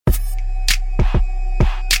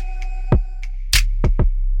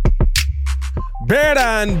Bear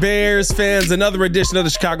Down, Bears fans, another edition of the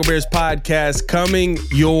Chicago Bears podcast coming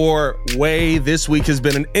your way. This week has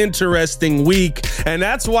been an interesting week, and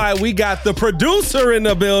that's why we got the producer in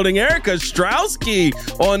the building, Erica Strowski,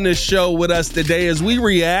 on the show with us today as we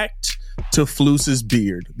react to Floos's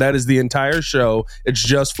beard. That is the entire show. It's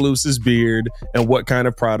just Floos's beard and what kind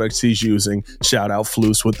of products he's using. Shout out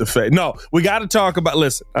Floos with the face. No, we got to talk about,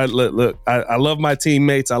 listen, I love my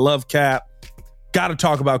teammates. I love Cap. Got to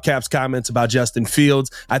talk about Cap's comments about Justin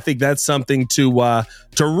Fields. I think that's something to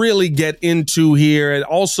really get into here. And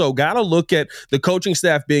also got to look at the coaching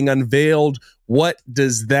staff being unveiled. What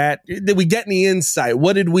does that, did we get any insight?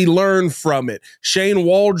 What did we learn from it? Shane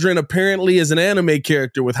Waldron apparently is an anime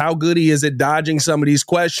character with how good he is at dodging some of these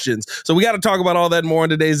questions. So we got to talk about all that and more in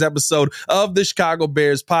today's episode of the Chicago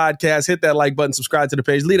Bears podcast. Hit that like button, subscribe to the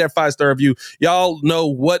page, leave that 5-star review. Y'all know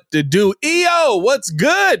what to do. EO, what's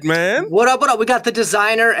good, man? What up, what up? We got the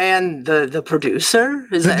designer and the producer.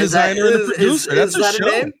 Is the designer and the producer. That's a show.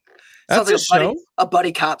 Name? Sounds like a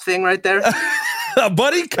buddy cop thing right there. A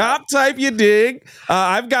buddy cop type, you dig.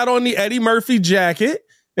 I've got on the Eddie Murphy jacket.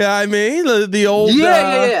 Yeah, I mean, the old...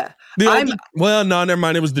 Yeah. Well, no, never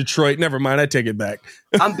mind. It was Detroit. Never mind. I take it back.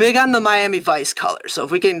 I'm big on the Miami Vice color. So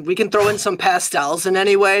if we can throw in some pastels in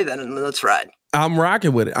any way, then let's ride. I'm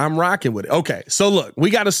rocking with it. Okay, so look, we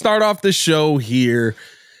got to start off the show here.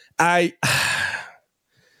 I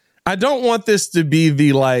don't want this to be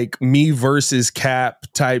the like me versus Cap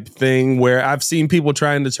type thing where I've seen people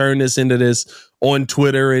trying to turn this into this on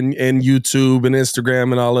Twitter and YouTube and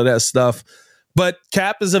Instagram and all of that stuff. But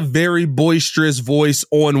Cap is a very boisterous voice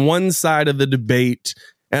on one side of the debate,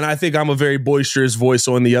 and I think I'm a very boisterous voice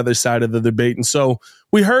on the other side of the debate. And so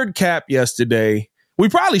we heard Cap yesterday. We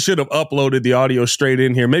probably should have uploaded the audio straight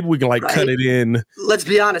in here. Maybe we can cut it in. Let's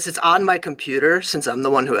be honest. It's on my computer since I'm the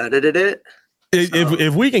one who edited it.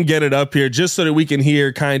 If we can get it up here just so that we can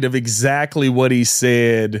hear kind of exactly what he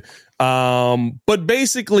said. But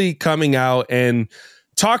basically coming out and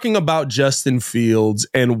talking about Justin Fields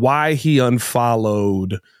and why he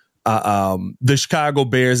unfollowed the Chicago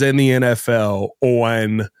Bears and the NFL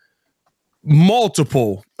on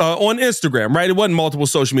multiple on Instagram, right? It wasn't multiple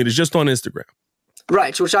social media, just on Instagram.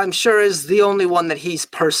 Right, which I'm sure is the only one that he's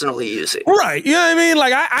personally using. Right, you know what I mean?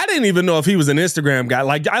 Like, I didn't even know if he was an Instagram guy.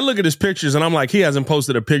 Like, I look at his pictures and I'm like, he hasn't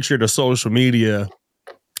posted a picture to social media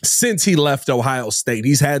since he left Ohio State.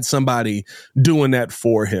 He's had somebody doing that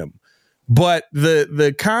for him. But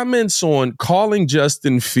the comments on calling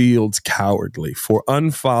Justin Fields cowardly for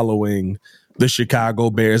unfollowing the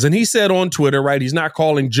Chicago Bears, and he said on Twitter, right, he's not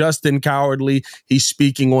calling Justin cowardly. He's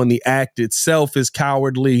speaking on the act itself as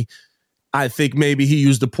cowardly. I think maybe he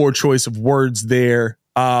used a poor choice of words there.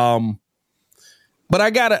 But I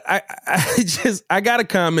gotta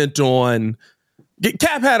comment on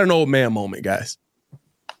Cap had an old man moment, guys.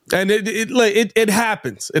 And it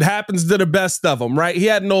happens. It happens to the best of them, right? He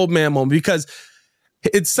had an old man moment because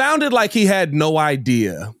it sounded like he had no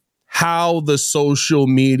idea how the social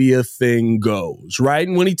media thing goes, right?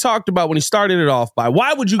 And when he started it off by,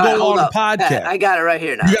 why would you go on a podcast? I got it right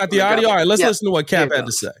here now. You got the audio? All right, let's listen to what Cap had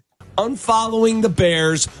to say. Unfollowing the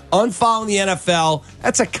Bears, unfollowing the NFL,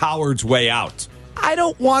 that's a coward's way out. I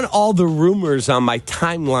don't want all the rumors on my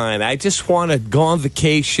timeline. I just want to go on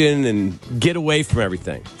vacation and get away from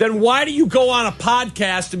everything. Then why do you go on a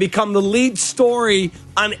podcast to become the lead story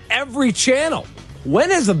on every channel? When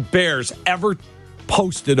has the Bears ever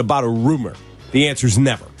posted about a rumor? The answer is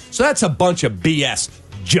never. So that's a bunch of BS,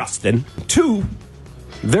 Justin. 2,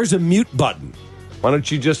 there's a mute button. Why don't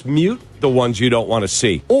you just mute the ones you don't want to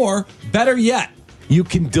see? Or, better yet, you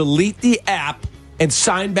can delete the app and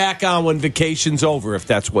sign back on when vacation's over if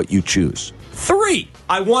that's what you choose. 3,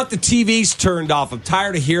 I want the TVs turned off. I'm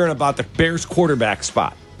tired of hearing about the Bears quarterback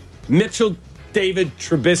spot. Mitchell David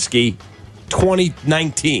Trubisky,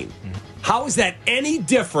 2019. How is that any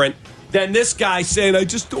different than this guy saying, I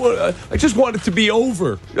just want it to be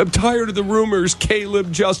over. I'm tired of the rumors.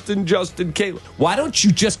 Caleb, Justin, Caleb. Why don't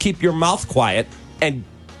you just keep your mouth quiet and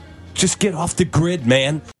just get off the grid,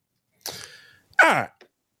 man? All right.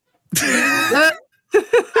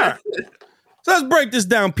 So let's break this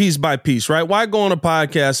down piece by piece, right? Why go on a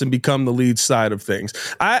podcast and become the lead side of things?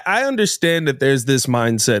 I understand that there's this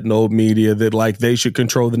mindset in old media that like they should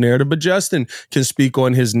control the narrative, but Justin can speak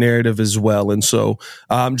on his narrative as well. And so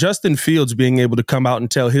Justin Fields being able to come out and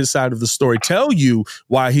tell his side of the story, tell you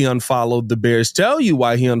why he unfollowed the Bears, tell you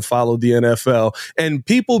why he unfollowed the NFL, and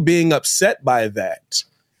people being upset by that.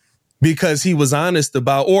 because he was honest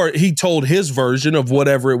about, or he told his version of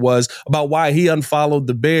whatever it was about why he unfollowed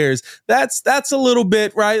the Bears. That's a little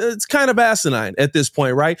bit, right? It's kind of asinine at this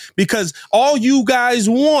point, right? Because all you guys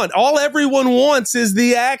want, all everyone wants is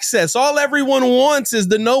the access. All everyone wants is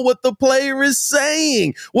to know what the player is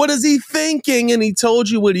saying. What is he thinking? And he told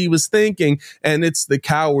you what he was thinking. And it's the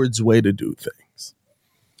coward's way to do things.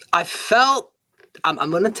 I felt, I'm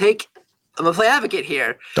going to play advocate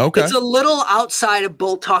here. Okay. It's a little outside of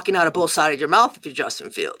both, talking out of both sides of your mouth if you're Justin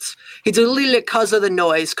Fields. He's deleted it because of the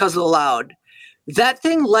noise, because of the loud. That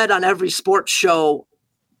thing led on every sports show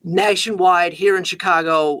nationwide here in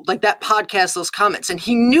Chicago, like that podcast, those comments. And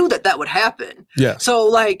he knew that would happen. Yeah. So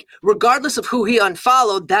like, regardless of who he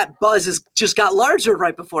unfollowed, that buzz just got larger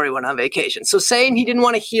right before he went on vacation. So saying he didn't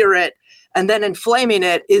want to hear it and then inflaming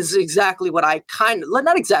it is exactly what I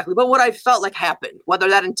not exactly, but what I felt like happened. Whether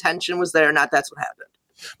that intention was there or not, that's what happened.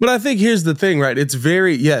 But I think here's the thing, right? It's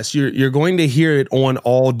yes, you're going to hear it on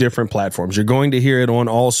all different platforms. You're going to hear it on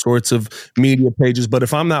all sorts of media pages. But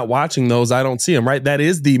if I'm not watching those, I don't see them, right? That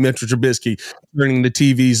is the Mitchell Trubisky turning the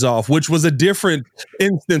TVs off, which was a different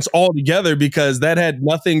instance altogether because that had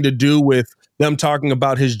nothing to do with them talking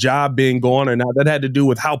about his job being gone or not. That had to do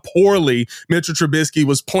with how poorly Mitchell Trubisky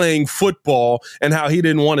was playing football and how he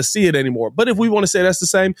didn't want to see it anymore. But if we want to say that's the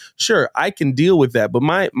same, sure, I can deal with that. But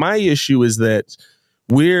my issue is that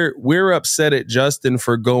we're upset at Justin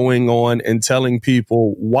for going on and telling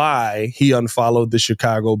people why he unfollowed the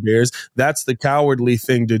Chicago Bears. That's the cowardly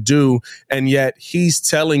thing to do. And yet he's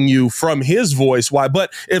telling you from his voice why.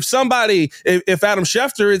 But if if Adam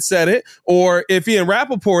Schefter had said it, or if Ian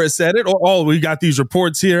Rappaport had said it, or, we got these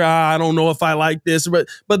reports here, I don't know if I like this, but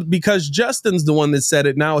because Justin's the one that said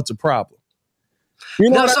it, now it's a problem. You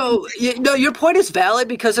know your point is valid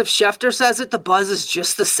because if Schefter says it, the buzz is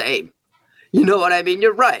just the same. You know what I mean?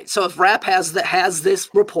 You're right. So if Rapp has this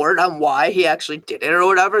report on why he actually did it or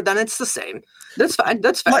whatever, then it's the same. That's fine.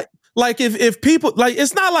 That's fine. Like if people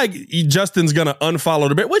it's not like Justin's gonna unfollow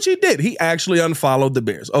the Bears, which he did. He actually unfollowed the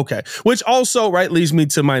Bears. Okay, which also leads me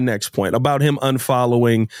to my next point about him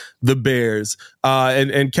unfollowing the Bears.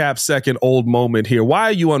 And Cap's second old moment here.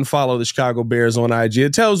 Why you unfollow the Chicago Bears on IG?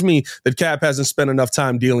 It tells me that Cap hasn't spent enough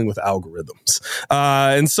time dealing with algorithms.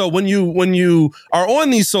 And so when you are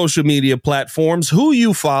on these social media platforms, who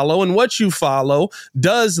you follow and what you follow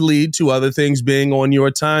does lead to other things being on your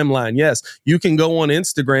timeline. Yes, you can go on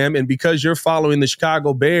Instagram, and because you're following the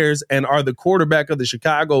Chicago Bears and are the quarterback of the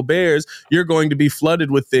Chicago Bears, you're going to be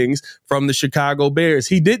flooded with things from the Chicago Bears.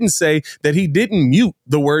 He didn't say that he didn't mute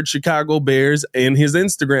the word Chicago Bears in his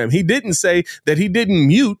Instagram. He didn't say that he didn't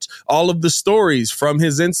mute all of the stories from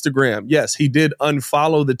his Instagram. Yes, he did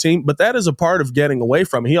unfollow the team, but that is a part of getting away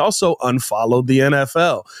from it. He also unfollowed the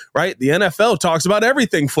NFL, right? The NFL talks about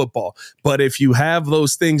everything football, but if you have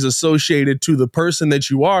those things associated to the person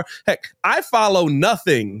that you are, heck, I follow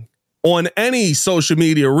nothing on any social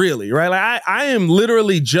media, really, right? Like I am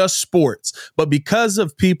literally just sports, but because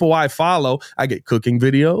of people I follow, I get cooking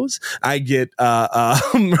videos, I get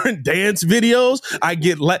dance videos, I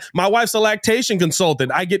get my wife's a lactation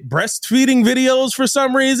consultant, I get breastfeeding videos for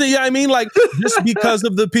some reason. Yeah, I mean, like just because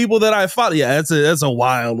of the people that I follow. Yeah, that's a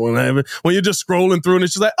wild one. When you're just scrolling through and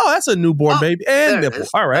it's just like, oh, that's a newborn baby and nipple.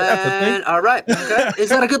 All right, that's a thing. All right, okay. Is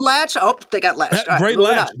that a good latch? Oh, they got latched. Great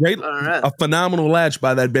latch, great, a phenomenal latch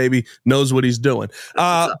by that baby. Knows what he's doing.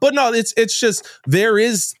 But no, it's just there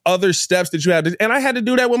is other steps that you have to, and I had to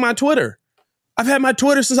do that with my Twitter. I've had my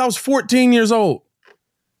Twitter since I was 14 years old.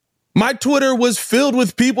 My Twitter was filled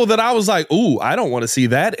with people that I was like, ooh, I don't want to see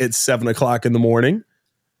that at 7:00 in the morning.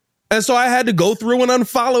 And so I had to go through and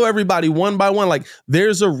unfollow everybody one by one. Like,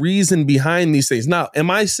 there's a reason behind these things. Now, am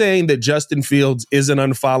I saying that Justin Fields isn't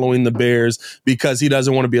unfollowing the Bears because he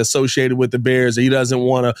doesn't want to be associated with the Bears, or he doesn't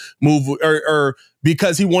want to move, or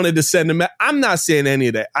because he wanted to send them? I'm not saying any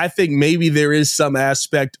of that. I think maybe there is some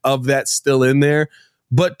aspect of that still in there.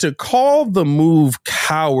 But to call the move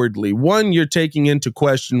cowardly, one, you're taking into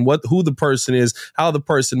question who the person is, how the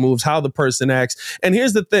person moves, how the person acts. And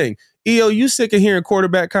here's the thing. EO, you sick of hearing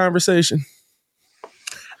quarterback conversation?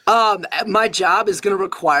 My job is going to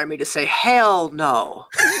require me to say, hell no.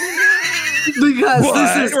 Because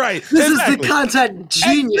this is the content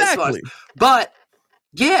genius one. But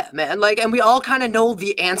yeah, man, like, and we all kind of know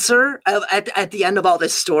the answer at the end of all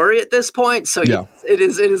this story at this point. So yeah, it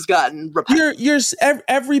has gotten repetitive.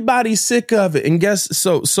 Everybody's sick of it. And guess,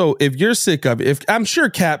 so if you're sick of it, I'm sure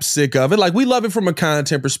Cap's sick of it. Like, we love it from a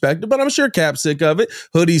content perspective, but I'm sure Cap's sick of it.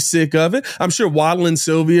 Hoodie's sick of it. I'm sure Waddle and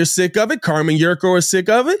Sylvia are sick of it. Carmen Yurko are sick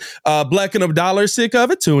of it. Black and Abdallah are sick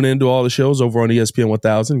of it. Tune into all the shows over on ESPN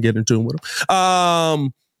 1000. Get in tune with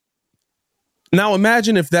them. Now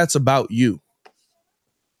imagine if that's about you.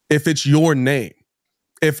 If it's your name.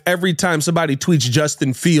 If every time somebody tweets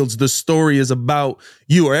Justin Fields, the story is about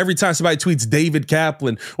you, or every time somebody tweets David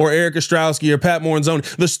Kaplan or Eric Ostrowski or Pat Moranzoni,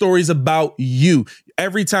 the story is about you.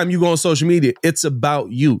 Every time you go on social media, it's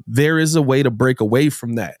about you. There is a way to break away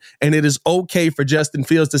from that. And it is okay for Justin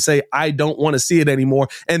Fields to say, I don't want to see it anymore.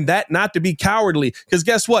 And that not to be cowardly, because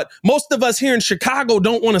guess what? Most of us here in Chicago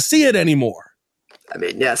don't want to see it anymore. I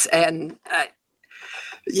mean, yes. And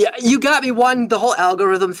yeah, you got me. The whole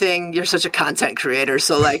algorithm thing, you're such a content creator.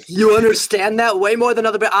 So like you understand that way more than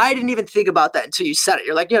other, but I didn't even think about that until you said it.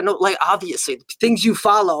 You're like, yeah, no, like obviously the things you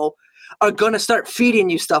follow are going to start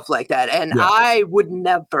feeding you stuff like that. And yeah. I would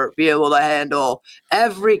never be able to handle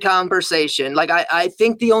every conversation. Like I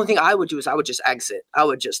think the only thing I would do is I would just exit. I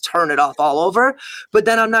would just turn it off all over. But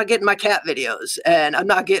then I'm not getting my cat videos, and I'm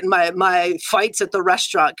not getting my fights at the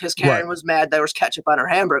restaurant because Karen was mad there was ketchup on her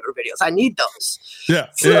hamburger videos. I need those. Yeah.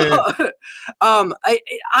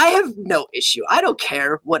 I have no issue. I don't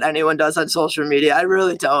care what anyone does on social media. I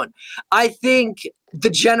really don't. I think the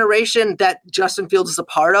generation that Justin Fields is a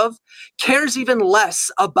part of cares even less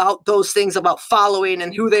about those things, about following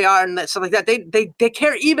and who they are and that stuff like that. They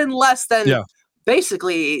care even less than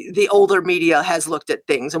basically the older media has looked at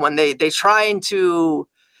things, and when they trying to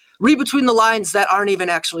read between the lines that aren't even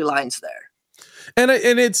actually lines there. And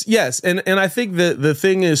it's yes, and I think the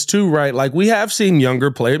thing is too, right? Like we have seen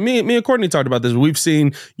younger players. Me and Courtney talked about this. We've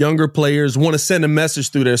seen younger players want to send a message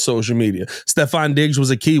through their social media. Stephon Diggs was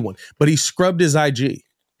a key one, but he scrubbed his IG.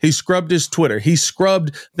 He scrubbed his Twitter. He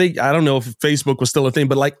scrubbed I don't know if Facebook was still a thing,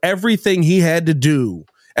 but like everything he had to do,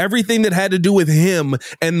 everything that had to do with him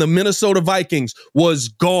and the Minnesota Vikings was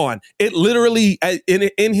gone. It literally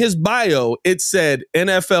in his bio it said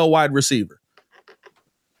NFL wide receiver.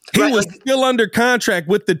 He was still under contract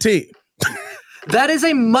with the team. That is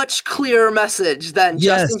a much clearer message than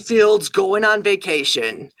Justin Fields going on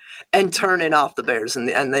vacation and turning off the Bears and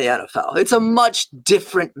the NFL. It's a much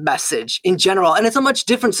different message in general, and it's a much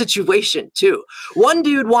different situation too. One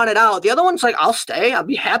dude wanted out. The other one's like, I'll stay. I'll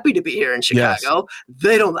be happy to be here in Chicago.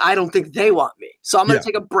 Yes. I don't think they want me. So I'm going to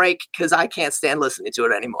take a break because I can't stand listening to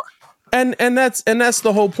it anymore. And that's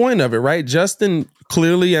the whole point of it, right? Justin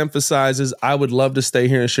clearly emphasizes, I would love to stay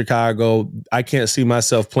here in Chicago. I can't see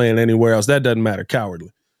myself playing anywhere else. That doesn't matter.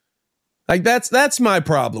 Cowardly. Like that's my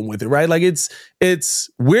problem with it, right? Like it's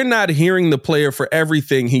we're not hearing the player for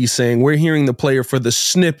everything he's saying. We're hearing the player for the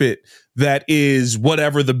snippet that is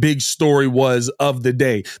whatever the big story was of the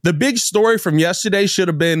day. The big story from yesterday should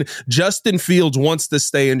have been Justin Fields wants to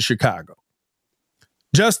stay in Chicago.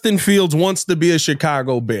 Justin Fields wants to be a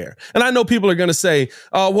Chicago Bear. And I know people are going to say,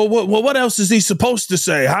 what else is he supposed to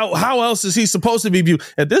say? How else is he supposed to be viewed?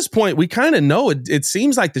 At this point, we kind of know it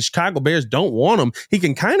seems like the Chicago Bears don't want him. He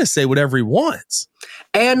can kind of say whatever he wants.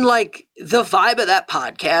 And like the vibe of that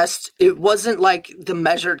podcast, it wasn't like the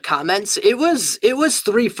measured comments. It was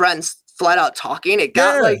three friends flat out talking. It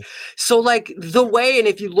got like the way, and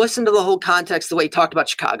if you listen to the whole context, the way he talked about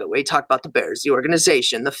Chicago, the way he talked about the Bears, the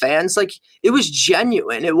organization, the fans, like it was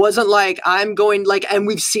genuine. It wasn't like I'm going like, and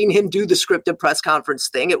we've seen him do the scripted press conference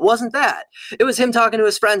thing. It wasn't that. It was him talking to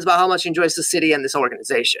his friends about how much he enjoys the city and this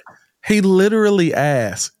organization. He literally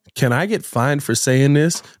asked, can I get fined for saying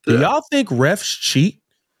this? Do y'all think refs cheat?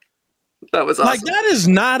 That was awesome. Like, that is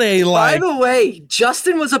not a like. By the way,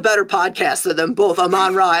 Justin was a better podcaster than both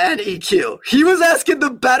Amon Ra and EQ. He was asking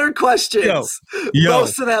the better questions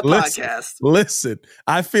most of that podcast. Listen,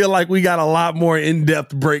 I feel like we got a lot more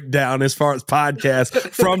in-depth breakdown as far as podcasts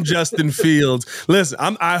from Justin Fields. Listen,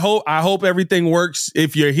 I hope everything works.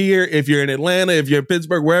 If you're here, if you're in Atlanta, if you're in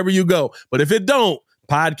Pittsburgh, wherever you go. But if it don't,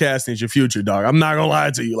 podcasting is your future, dog. I'm not gonna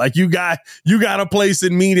lie to you. Like you got a place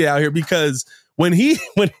in media out here, because when he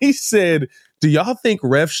said, do y'all think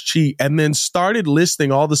refs cheat? And then started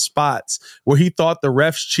listing all the spots where he thought the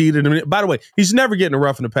refs cheated. By the way, he's never getting a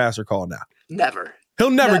roughing the passer call now. Never. He'll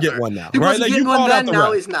never get one now. He right? wasn't getting one then,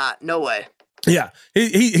 now he's not. No way. Yeah.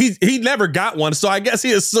 He never got one. So I guess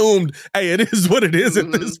he assumed, hey, it is what it is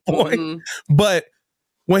at this point. Mm-hmm. But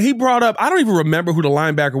when he brought up, I don't even remember who the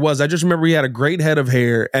linebacker was. I just remember he had a great head of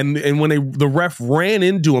hair. And when the ref ran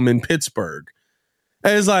into him in Pittsburgh,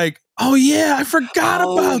 and it's like, oh yeah, I forgot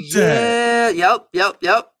about that.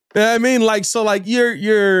 Yep. I mean, like, so like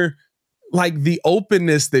you're like the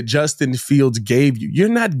openness that Justin Fields gave you, you're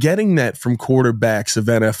not getting that from quarterbacks of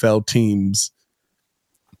NFL teams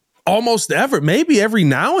almost ever. Maybe every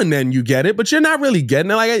now and then you get it, but you're not really getting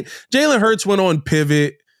it. Like Jalen Hurts went on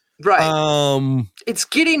Pivot. Right. It's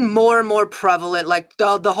getting more and more prevalent, like the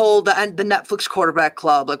Netflix quarterback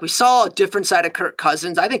club. Like we saw a different side of Kirk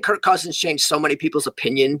Cousins. I think Kirk Cousins changed so many people's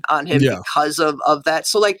opinion on him because of that.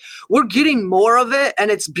 So like we're getting more of it,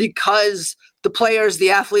 and it's because the players,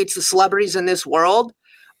 the athletes, the celebrities in this world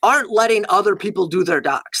aren't letting other people do their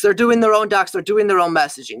docs. They're doing their own docs. They're doing their own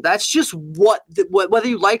messaging. That's just whether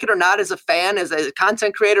you like it or not as a fan, as a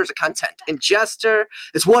content creator, as a content ingester,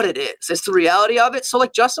 it's what it is. It's the reality of it. So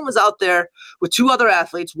like Justin was out there with two other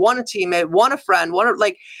athletes, one a teammate, one a friend,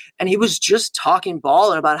 and he was just talking ball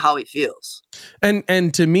and about how he feels.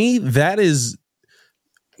 And to me, that is,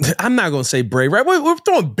 I'm not going to say brave, right? We're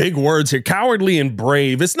throwing big words here, cowardly and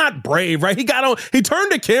brave. It's not brave, right? He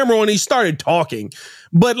turned the camera on, he started talking.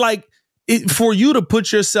 But like, for you to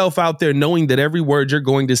put yourself out there knowing that every word you're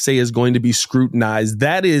going to say is going to be scrutinized,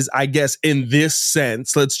 that is, I guess, in this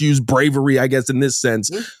sense, let's use bravery, I guess, in this sense,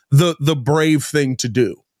 the brave thing to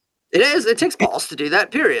do. It is. It takes balls to do that,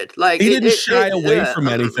 period. Like he didn't shy away from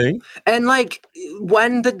anything. And like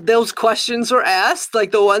when those questions were asked,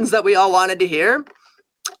 like the ones that we all wanted to hear,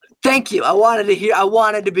 thank you. I wanted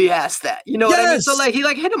to be asked that. You know what I mean? So like he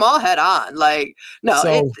like hit them all head on. Like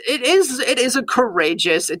it is a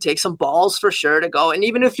courageous. It takes some balls for sure to go. And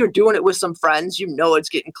even if you're doing it with some friends, you know it's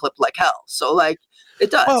getting clipped like hell. So like it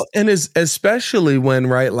does. Well, and especially when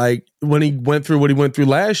when he went through what he went through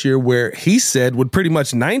last year, where he said with pretty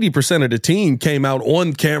much 90% of the team came out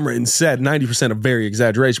on camera and said 90% of very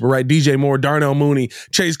exaggeration, but right, DJ Moore, Darnell Mooney,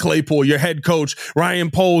 Chase Claypool, your head coach, Ryan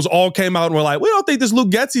Poles, all came out and were like, we don't think this Luke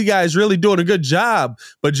Getsy guy is really doing a good job.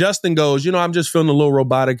 But Justin goes, I'm just feeling a little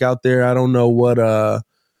robotic out there. I don't know what,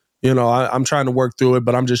 I'm trying to work through it,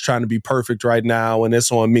 but I'm just trying to be perfect right now, and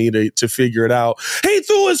it's on me to figure it out. He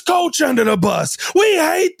threw his coach under the bus. We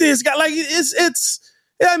hate this guy. Like it's.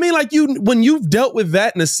 I mean, like when you've dealt with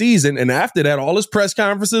that in a season, and after that, all his press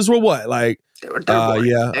conferences were what? Like, I got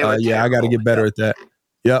to get better at that.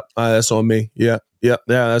 Yep, that's on me. Yep,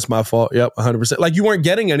 that's my fault. Yep, 100%. Like you weren't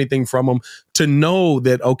getting anything from him to know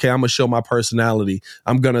that. Okay, I'm gonna show my personality.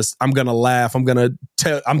 I'm gonna laugh.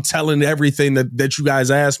 I'm telling everything that you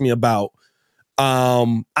guys asked me about.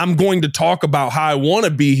 I'm going to talk about how I want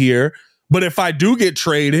to be here. But if I do get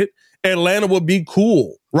traded, Atlanta would be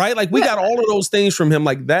cool, right? Like we got all of those things from him.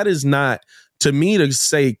 Like that is not, to me, to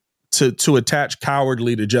say to attach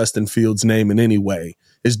cowardly to Justin Fields' name in any way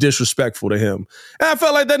is disrespectful to him. And I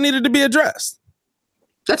felt like that needed to be addressed.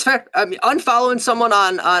 That's fair. I mean, unfollowing someone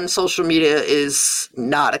on social media is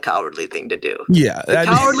not a cowardly thing to do. Yeah. The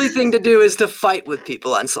cowardly thing to do is to fight with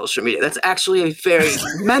people on social media. That's actually a very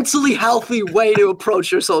mentally healthy way to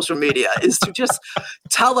approach your social media, is to just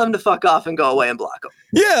tell them to fuck off and go away and block them.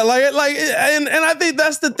 Yeah, and I think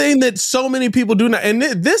that's the thing that so many people do now. And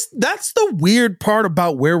that's the weird part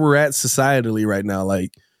about where we're at societally right now.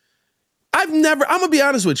 Like, I'm going to be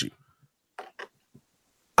honest with you.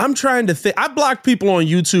 I'm trying to think. I block people on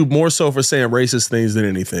YouTube more so for saying racist things than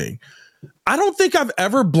anything. I don't think I've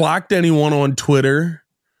ever blocked anyone on Twitter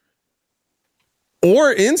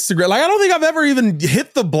or Instagram. Like, I don't think I've ever even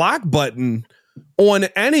hit the block button on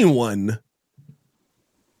anyone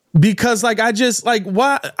because, like,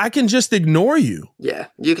 why? I can just ignore you. Yeah,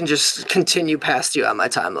 you can just continue past you on my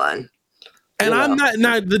timeline. And I'm not,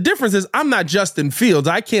 now the difference is I'm not Justin Fields.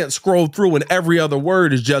 I can't scroll through and every other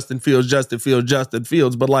word is Justin Fields.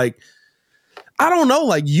 But like, I don't know,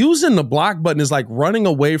 like using the block button is like running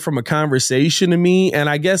away from a conversation to me. And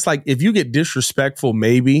I guess like if you get disrespectful,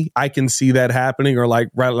 maybe I can see that happening. Or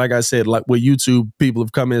like I said, like with YouTube, people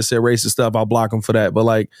have come in and said racist stuff. I'll block them for that. But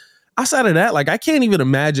like outside of that, like I can't even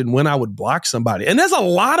imagine when I would block somebody. And there's a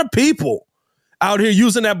lot of people out here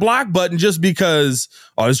using that block button just because,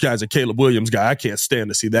 this guy's a Caleb Williams guy. I can't stand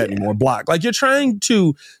to see that anymore. Block. Like you're trying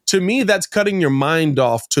to me, that's cutting your mind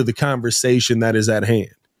off to the conversation that is at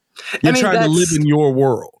hand. You're trying to live in your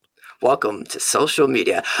world. Welcome to social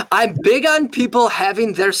media. I'm big on people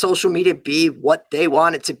having their social media be what they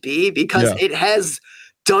want it to be because it has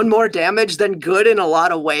done more damage than good in a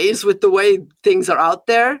lot of ways with the way things are out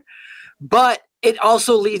there. But it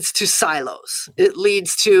also leads to silos. It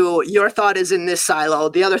leads to your thought is in this silo,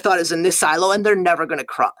 the other thought is in this silo, and they're never going to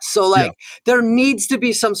cross. So like there needs to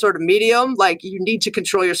be some sort of medium. Like you need to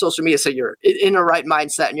control your social media so you're in a right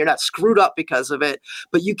mindset and you're not screwed up because of it.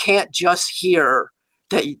 But you can't just hear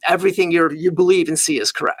that everything you believe and see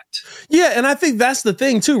is correct. Yeah, and I think that's the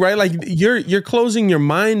thing too, right? Like you're closing your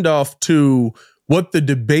mind off to what the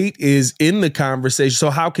debate is in the conversation. So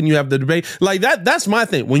how can you have the debate? Like that's my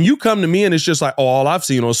thing. When you come to me and it's just like, all I've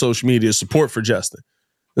seen on social media is support for Justin.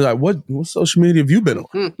 It's like, what social media have you been on?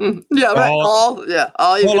 Mm-hmm. Yeah, right. All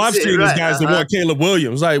I've seen is guys that want Caleb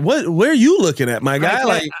Williams. Like, where are you looking at, my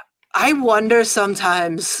guy? I wonder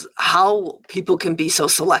sometimes how people can be so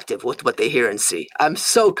selective with what they hear and see. I'm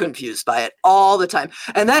so confused by it all the time.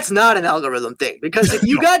 And that's not an algorithm thing, because if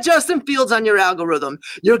you got Justin Fields on your algorithm,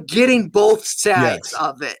 you're getting both sides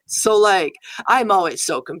of it. So like, I'm always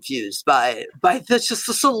so confused by this, just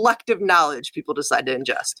the selective knowledge people decide to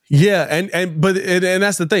ingest. Yeah. And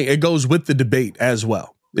that's the thing. It goes with the debate as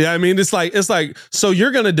well. Yeah, I mean, it's like, so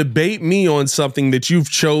you're going to debate me on something that you've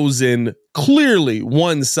chosen clearly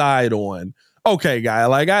one side on. Okay, guy,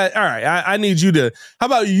 like, I need you to, how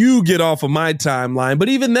about you get off of my timeline? But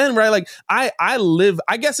even then, right, like, I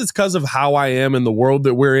guess it's because of how I am in the world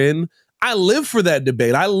that we're in. I live for that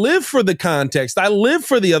debate. I live for the context. I live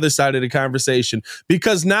for the other side of the conversation,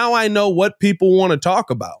 because now I know what people want to talk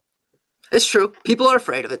about. It's true. People are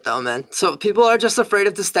afraid of it, though, man. So people are just afraid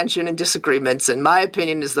of distension and disagreements, and my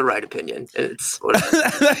opinion is the right opinion. It's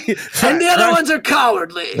and the other ones are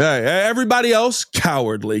cowardly. Hey, everybody else,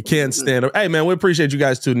 cowardly. Can't stand them. Hey, man, we appreciate you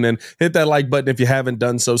guys tuning in. Hit that like button if you haven't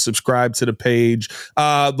done so. Subscribe to the page.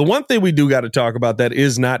 The one thing we do got to talk about that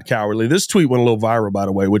is not cowardly. This tweet went a little viral, by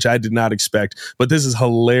the way, which I did not expect, but this is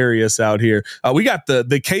hilarious out here. We got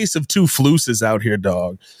the case of two fluces out here,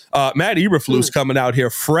 dog. Matt Eberflus coming out here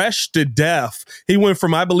fresh to death. He went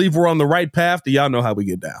from, I believe we're on the right path, to y'all know how we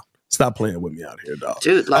get down. Stop playing with me out here, dog.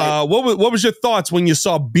 Dude, like, what was your thoughts when you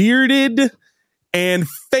saw bearded and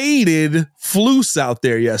faded Flus out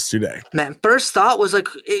there yesterday? Man, first thought was like,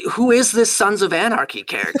 who is this Sons of Anarchy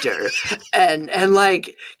character? and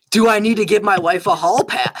like, do I need to give my wife a hall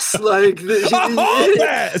pass? Like,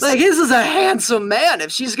 like, this is a handsome man.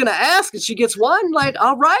 If she's gonna ask and she gets one, like,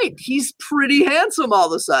 all right, he's pretty handsome all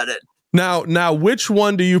of a sudden. Now, which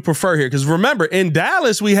one do you prefer here? Because remember, in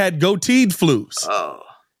Dallas, we had goateed Flus. Oh,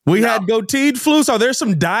 we had goateed Flus. Are there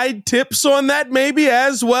some dyed tips on that maybe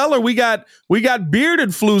as well? Or we got bearded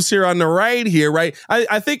Flus here on the right here, right?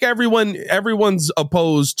 I think everyone's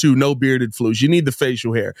opposed to no bearded Flus. You need the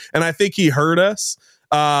facial hair. And I think he heard us.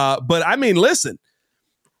 But I mean, listen,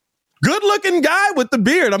 good looking guy with the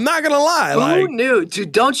beard. I'm not going to lie. Who knew?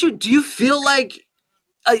 Dude, do you feel like,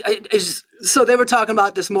 so they were talking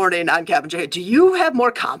about this morning on Cap and J. Do you have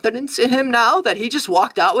more confidence in him now that he just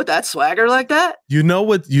walked out with that swagger like that? You know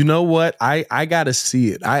what? I got to see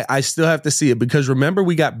it. I still have to see it, because remember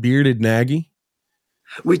we got bearded Nagy.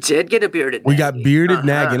 We did get a bearded Nagy. We got bearded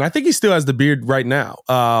Nagy, and I think he still has the beard right now.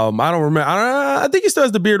 I don't remember. I think he still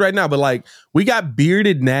has the beard right now, but like, we got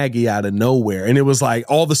bearded Nagy out of nowhere, and it was like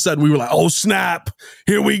all of a sudden we were like, oh snap,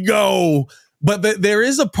 here we go. But there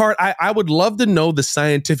is a part, I would love to know the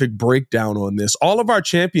scientific breakdown on this. All of our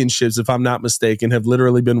championships, if I'm not mistaken, have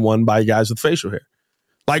literally been won by guys with facial hair,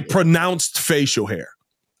 like pronounced facial hair.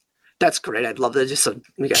 That's great. I'd love to just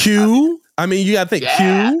Q. I mean, you got to think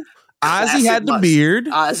Q. Ozzy had the beard.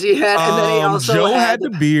 Ozzy had, and then he also Joe had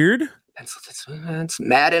the beard.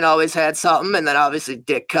 Madden always had something, and then obviously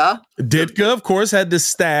Ditka. Ditka, of course, had the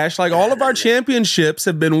stash. Like, all of our championships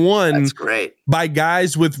have been won by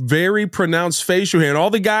guys with very pronounced facial hair. And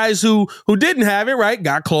all the guys who didn't have it, right,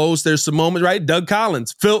 got close. There's some moments, right? Doug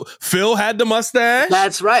Collins. Phil had the mustache.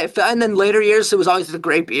 That's right. And then later years, it was always the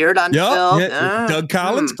gray beard on Phil. Yeah. Doug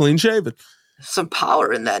Collins, clean shaven. Some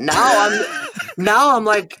power in that. Now I'm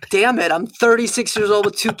like, damn it, I'm 36 years old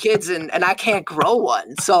with 2 kids and I can't grow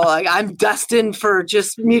one. So like, I'm destined for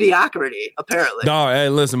just mediocrity, apparently. No, hey,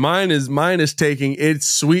 listen, mine is taking its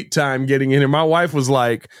sweet time getting in here. My wife was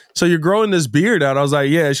like, so you're growing this beard out? I was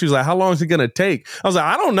like, yeah. She was like, how long is it gonna take? I was like,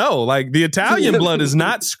 I don't know. Like, the Italian blood is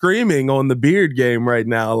not screaming on the beard game right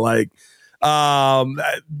now. Like,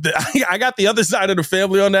 I got the other side of the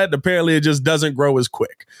family on that, and apparently it just doesn't grow as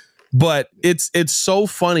quick. But it's so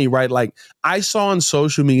funny, right? Like, I saw on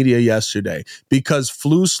social media yesterday, because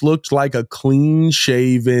Flus looked like a clean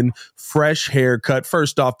shaven, fresh haircut.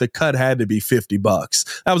 First off, the cut had to be $50.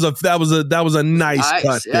 That was a nice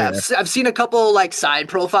cut. Yeah, there. I've seen a couple like side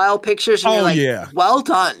profile pictures. And you're like, yeah, well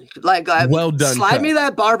done. Like, well done. Slide cut. Me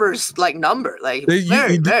that barber's like number. Like,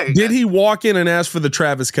 very did good. He walk in and ask for the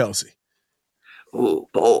Travis Kelce? Ooh,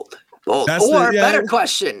 bold. Better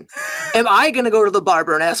question. Am I going to go to the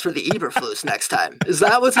barber and ask for the Eberflus next time? Is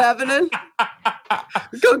that what's happening?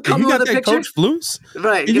 Come with a picture. Coach Flus?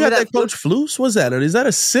 Right. You got that Coach Flus? What's that? Is that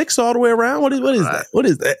a 6 all the way around? What is that? What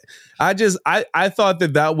is that? I thought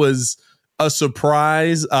that was a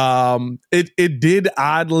surprise. It did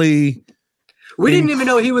oddly. We didn't even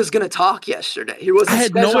know he was going to talk yesterday. He wasn't. I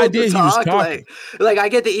had no idea he was talking. Like I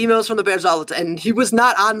get the emails from the Bears all the time, and he was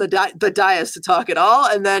not on the dais to talk at all.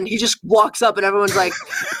 And then he just walks up, and everyone's like,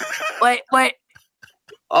 "Wait,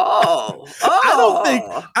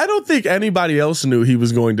 I don't think anybody else knew he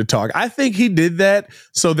was going to talk. I think he did that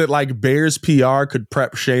so that like Bears PR could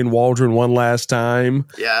prep Shane Waldron one last time.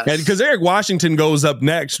 Yeah. And because Eric Washington goes up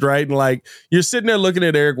next, right? And like you're sitting there looking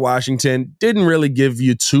at Eric Washington, didn't really give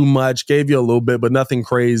you too much, gave you a little bit, but nothing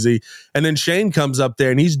crazy. And then Shane comes up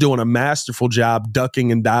there and he's doing a masterful job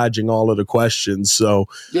ducking and dodging all of the questions. So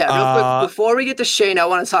yeah, real quick, before we get to Shane, I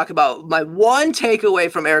want to talk about my one takeaway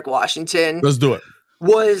from Eric Washington. Let's do it.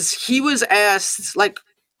 Was he was asked, like,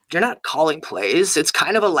 you're not calling plays. It's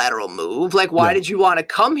kind of a lateral move. Like, why did you want to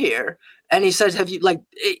come here? And he says, have you, like,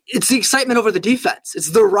 it's the excitement over the defense.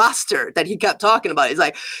 It's the roster that he kept talking about. He's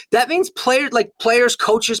like, that means players,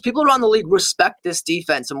 coaches, people around the league respect this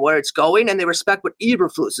defense and where it's going, and they respect what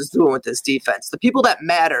Eberflus is doing with this defense. The people that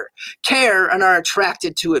matter care and are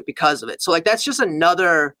attracted to it because of it. So, like, that's just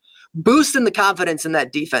another boosting the confidence in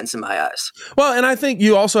that defense in my eyes. Well, and I think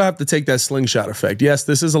you also have to take that slingshot effect. Yes,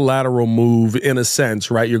 this is a lateral move in a sense,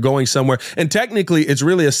 right? You're going somewhere, and technically it's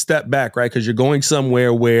really a step back, right? Because you're going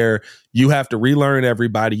somewhere where you have to relearn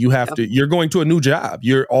everybody. You're going to a new job.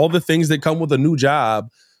 You're all the things that come with a new job.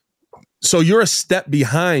 So you're a step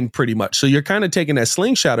behind pretty much. So you're kind of taking that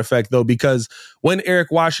slingshot effect though, because when Eric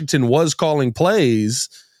Washington was calling plays,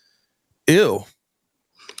 ew.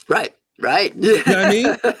 Right. You know what I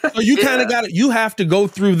mean? So you kind of got it. You have to go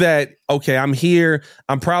through that. Okay, I'm here.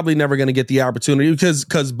 I'm probably never going to get the opportunity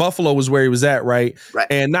because Buffalo was where he was at, right?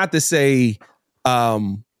 And not to say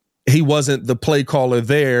he wasn't the play caller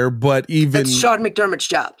there, but even it's Sean McDermott's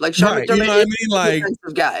job. Like Sean McDermott, you know what I mean? is like, a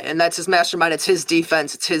defensive guy, and that's his mastermind. It's his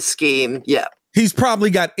defense. It's his scheme. Yeah. He's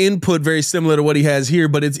probably got input very similar to what he has here,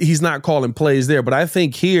 but he's not calling plays there. But I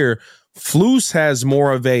think here, Flus has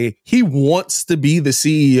more of he wants to be the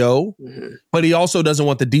CEO, but he also doesn't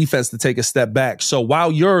want the defense to take a step back. So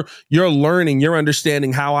while you're learning, you're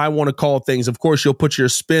understanding how I want to call things. Of course, you'll put your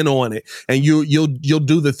spin on it, and you'll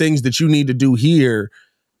do the things that you need to do here.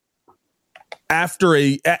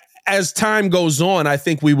 As time goes on, I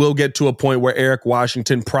think we will get to a point where Eric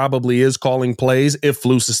Washington probably is calling plays if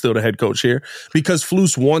Flus is still the head coach here, because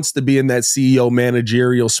Flus wants to be in that CEO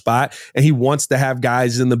managerial spot, and he wants to have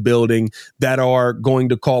guys in the building that are going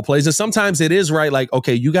to call plays. And sometimes it is right. Like,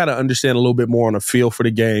 okay, you got to understand a little bit more on a feel for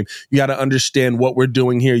the game. You got to understand what we're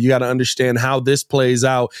doing here. You got to understand how this plays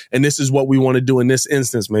out. And this is what we want to do in this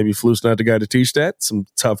instance. Maybe Flus not the guy to teach that. Some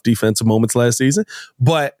tough defensive moments last season,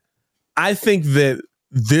 but I think that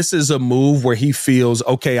this is a move where he feels,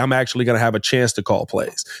 okay, I'm actually going to have a chance to call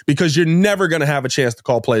plays, because you're never going to have a chance to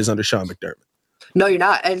call plays under Sean McDermott. No, you're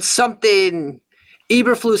not. And something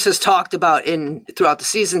Eberflus has talked about throughout the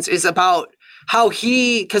seasons is about how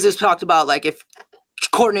because it's talked about like if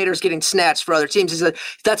coordinators getting snatched for other teams,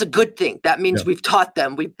 that's a good thing. That means we've taught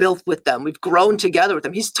them, we've built with them, we've grown together with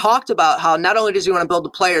them. He's talked about how not only does he want to build the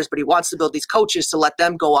players, but he wants to build these coaches to let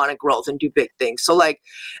them go on and grow and do big things. So like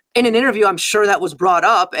in an interview, I'm sure that was brought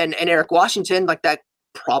up, and Eric Washington, like that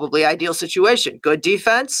probably ideal situation, good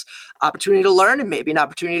defense, opportunity to learn, and maybe an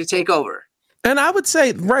opportunity to take over. And I would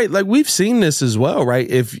say, right, like we've seen this as well, right?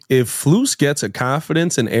 If Flus gets a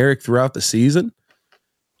confidence in Eric throughout the season,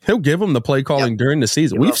 he'll give him the play calling during the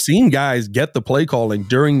season. We've seen guys get the play calling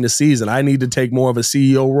during the season. I need to take more of a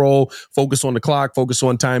CEO role, focus on the clock, focus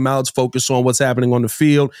on timeouts, focus on what's happening on the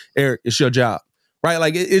field. Eric, it's your job, right?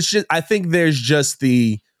 Like it's just, I think there's just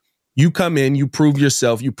you come in, you prove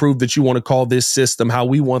yourself, you prove that you want to call this system how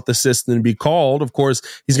we want the system to be called. Of course,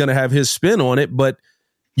 he's going to have his spin on it, but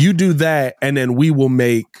you do that, and then we will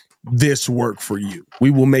make this work for you.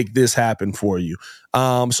 We will make this happen for you.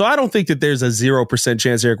 So I don't think that there's a 0%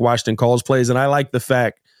 chance Eric Washington calls plays. And I like the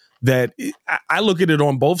fact that I look at it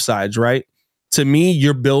on both sides, right? To me,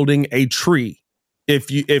 you're building a tree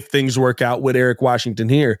if things work out with Eric Washington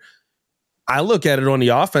here. I look at it on the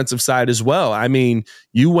offensive side as well. I mean,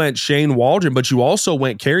 you went Shane Waldron, but you also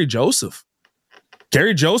went Kerry Joseph.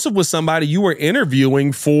 Kerry Joseph was somebody you were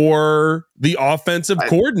interviewing for the offensive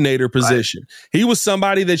coordinator position. He was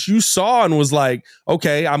somebody that you saw and was like,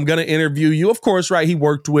 okay, I'm going to interview you. Of course, right, he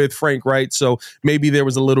worked with Frank Wright, so maybe there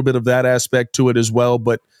was a little bit of that aspect to it as well.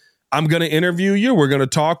 But I'm going to interview you. We're going to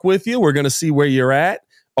talk with you. We're going to see where you're at.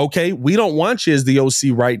 Okay, we don't want you as the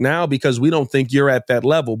OC right now because we don't think you're at that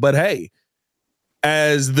level. But hey,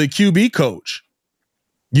 as the QB coach,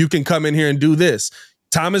 you can come in here and do this.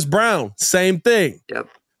 Thomas Brown, same thing. Yep.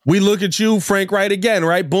 We look at you, Frank Wright again,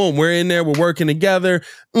 right? Boom, we're in there, we're working together.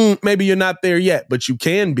 Maybe you're not there yet, but you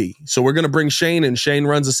can be. So we're going to bring Shane in. Shane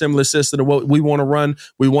runs a similar system to what we want to run.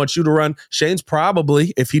 We want you to run. Shane's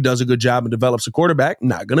probably, if he does a good job and develops a quarterback,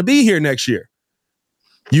 not going to be here next year.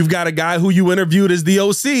 You've got a guy who you interviewed as the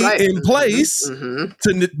OC in place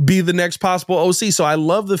to be the next possible OC. So I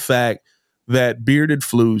love the fact that Bearded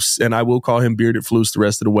Flus, and I will call him Bearded Flus the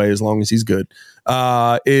rest of the way as long as he's good,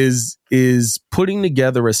 is putting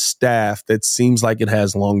together a staff that seems like it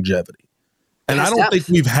has longevity. And I don't think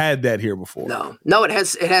we've had that here before. No,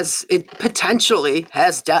 it potentially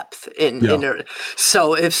has depth in it.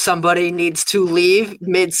 So if somebody needs to leave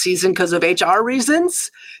mid-season because of HR reasons,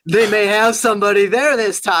 they may have somebody there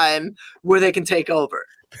this time where they can take over.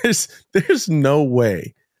 There's no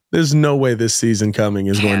way. There's no way this season coming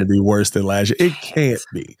is going to be worse than last year. It can't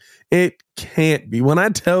be. It can't be. When I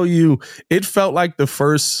tell you, it felt like the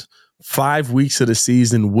first 5 weeks of the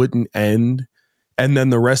season wouldn't end. And then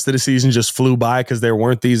the rest of the season just flew by because there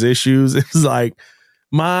weren't these issues. It's like,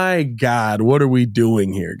 my God, what are we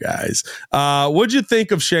doing here, guys? What'd you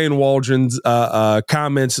think of Shane Waldron's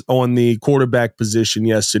comments on the quarterback position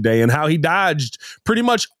yesterday and how he dodged pretty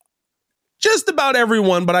much just about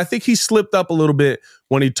everyone, but I think he slipped up a little bit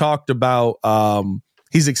when he talked about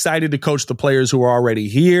he's excited to coach the players who are already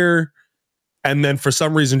here, and then for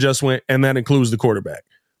some reason just went, and that includes the quarterback.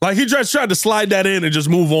 Like he just tried to slide that in and just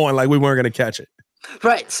move on like we weren't going to catch it.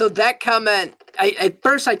 Right. So that comment, at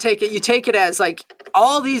first you take it as like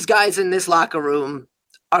all these guys in this locker room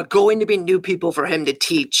are going to be new people for him to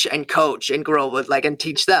teach and coach and grow with, like, and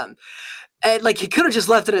teach them. And like he could have just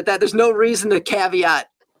left it at that. There's no reason to caveat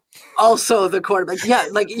also the quarterback. Yeah,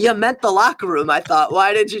 like you meant the locker room, I thought.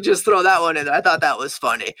 Why did you just throw that one in there? I thought that was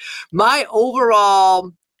funny. My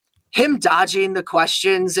overall, him dodging the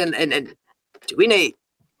questions and doing a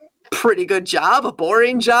pretty good job, a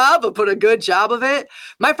boring job, but a good job of it.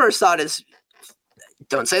 My first thought is,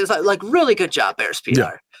 don't say this, like really good job, Bears PR.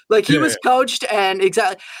 Yeah. Like he was coached and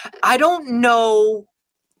exactly. I don't know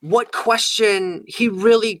what question he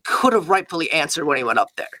really could have rightfully answered when he went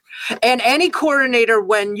up there. And any coordinator,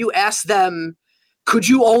 when you ask them, could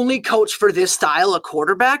you only coach for this style of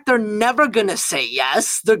quarterback? They're never going to say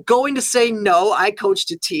yes. They're going to say, no, I coach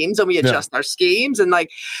to teams and we adjust our schemes. And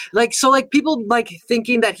so people like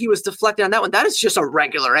thinking that he was deflecting on that one. That is just a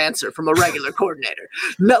regular answer from a regular coordinator.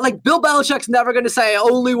 Not, like Bill Belichick's never going to say I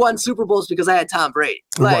only won Super Bowls because I had Tom Brady.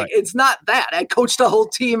 Like It's not that. I coached a whole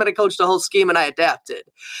team and I coached a whole scheme and I adapted.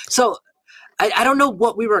 So I don't know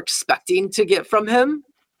what we were expecting to get from him.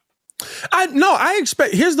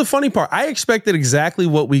 Here's the funny part. I expected exactly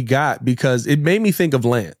what we got because it made me think of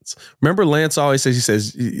Lance. Remember, Lance always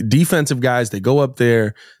says, defensive guys, they go up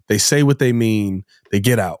there, they say what they mean, they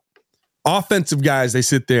get out. Offensive guys, they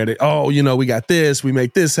sit there, we got this, we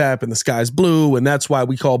make this happen, the sky's blue, and that's why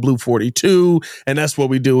we call blue 42, and that's what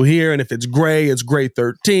we do here. And if it's gray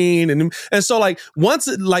 13. And so like once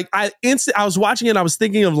I was watching it, I was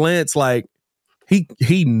thinking of Lance like,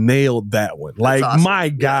 He nailed that one. Like, awesome. My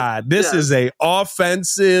God, this is a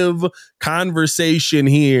offensive conversation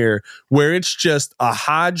here where it's just a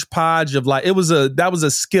hodgepodge of that was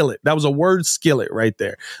a skillet. That was a word skillet right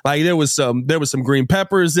there. Like there was some green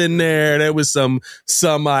peppers in there. There was some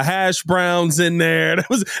hash browns in there.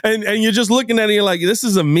 And you're just looking at it, you're like, this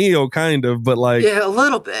is a meal kind of, but like, yeah, a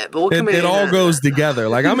little bit, but it all goes together.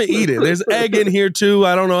 Like I'm gonna eat it. There's egg in here too.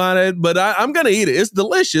 I don't know how to, but I'm gonna eat it. It's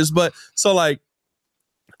delicious. But so like,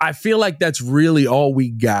 I feel like that's really all we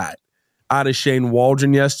got out of Shane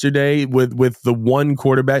Waldron yesterday with the one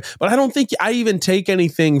quarterback. But I don't think I even take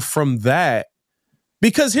anything from that,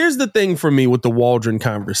 because here's the thing for me with the Waldron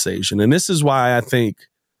conversation, and this is why I think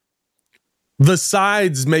the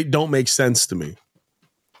sides don't make sense to me.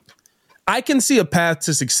 I can see a path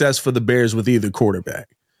to success for the Bears with either quarterback.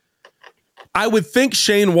 I would think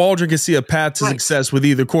Shane Waldron can see a path to success with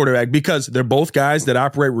either quarterback because they're both guys that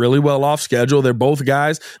operate really well off schedule. They're both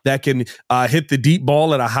guys that can hit the deep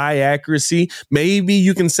ball at a high accuracy. Maybe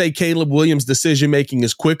you can say Caleb Williams' decision-making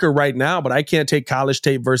is quicker right now, but I can't take college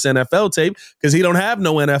tape versus NFL tape because he don't have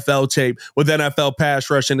no NFL tape with NFL pass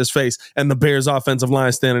rush in his face and the Bears offensive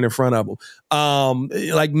line standing in front of him.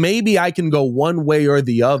 Like maybe I can go one way or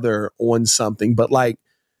the other on something, but like,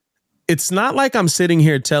 it's not like I'm sitting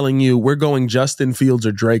here telling you we're going Justin Fields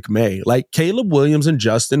or Drake May. Like Caleb Williams and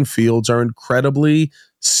Justin Fields are incredibly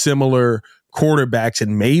similar quarterbacks,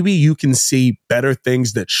 and maybe you can see better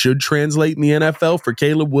things that should translate in the NFL for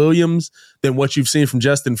Caleb Williams than what you've seen from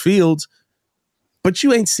Justin Fields. But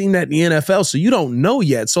you ain't seen that in the NFL, so you don't know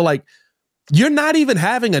yet. So like, you're not even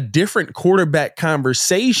having a different quarterback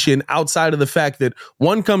conversation outside of the fact that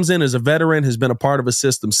one comes in as a veteran, has been a part of a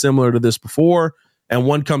system similar to this before, and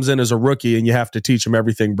one comes in as a rookie and you have to teach him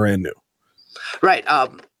everything brand new. Right.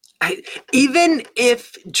 Even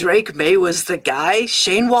if Drake May was the guy,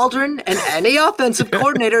 Shane Waldron and any offensive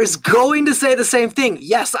coordinator is going to say the same thing.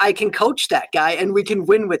 Yes, I can coach that guy and we can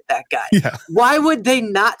win with that guy. Yeah. Why would they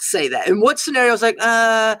not say that? In what scenarios like,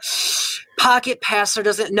 pocket passer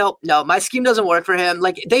doesn't, no, my scheme doesn't work for him.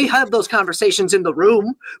 Like they have those conversations in the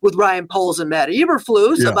room with Ryan Poles and Matt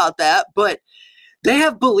Eberflus about that, but they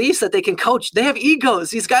have beliefs that they can coach. They have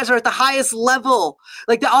egos. These guys are at the highest level.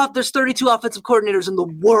 Like there's 32 offensive coordinators in the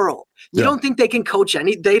world. You don't think they can coach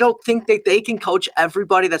they don't think that they can coach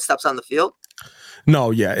everybody that steps on the field?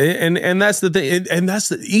 No, yeah. And that's the thing. And that's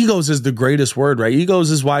the egos is the greatest word, right?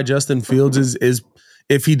 Egos is why Justin Fields is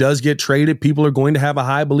if he does get traded, people are going to have a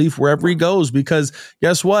high belief wherever he goes, because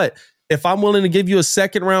guess what? If I'm willing to give you a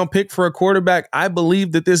second round pick for a quarterback, I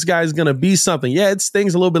believe that this guy's going to be something. Yeah, it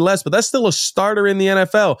stings a little bit less, but that's still a starter in the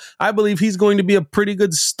NFL. I believe he's going to be a pretty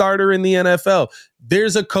good starter in the NFL.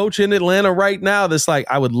 There's a coach in Atlanta right now that's like,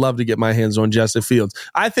 I would love to get my hands on Justin Fields.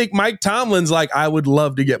 I think Mike Tomlin's like, I would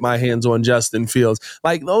love to get my hands on Justin Fields.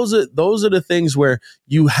 Like those are the things where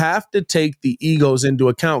you have to take the egos into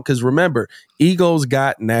account, because remember, egos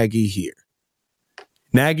got Nagy here.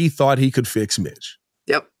 Nagy thought he could fix Mitch.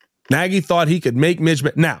 Yep. Nagy thought he could make Mitch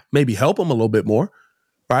now maybe help him a little bit more,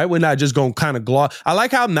 right? We're not just going to kind of gloss. I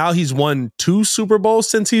like how now he's won 2 Super Bowls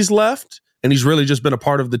since he's left, and he's really just been a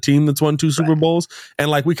part of the team that's won 2 Super Bowls. And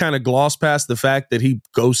like we kind of gloss past the fact that he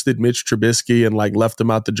ghosted Mitch Trubisky and like left him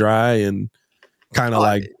out to dry and kind of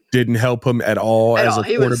like didn't help him at all as a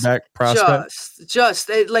quarterback prospect.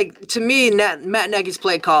 Like to me, Matt Nagy's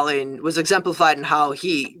play calling was exemplified in how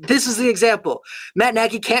this is the example. Matt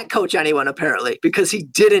Nagy can't coach anyone apparently because he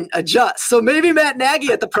didn't adjust. So maybe Matt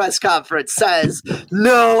Nagy at the press conference says,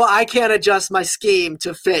 no, I can't adjust my scheme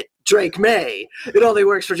to fit Drake May. It only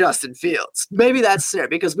works for Justin Fields. Maybe that's there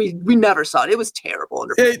because we never saw it. It was terrible.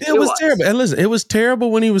 It was terrible. And listen, it was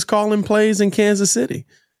terrible when he was calling plays in Kansas City.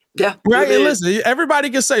 Yeah. Right. And listen, everybody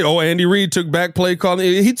can say, oh, Andy Reid took back play calling.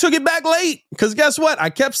 He took it back late because guess what? I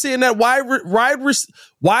kept seeing that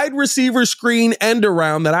wide receiver screen end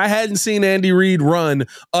around that I hadn't seen Andy Reid run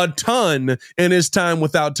a ton in his time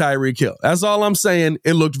without Tyreek Hill. That's all I'm saying.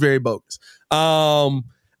 It looked very bogus. I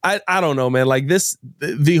don't know, man. Like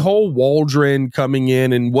the whole Waldron coming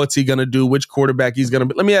in and what's he going to do, which quarterback he's going to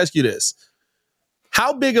be. Let me ask you this.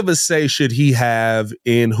 How big of a say should he have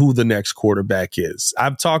in who the next quarterback is?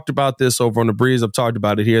 I've talked about this over on the Breeze. I've talked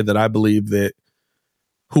about it here that I believe that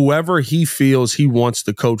whoever he feels he wants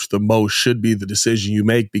to coach the most should be the decision you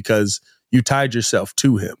make because you tied yourself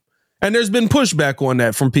to him. And there's been pushback on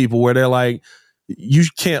that from people where they're like, you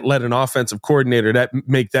can't let an offensive coordinator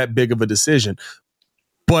make that big of a decision.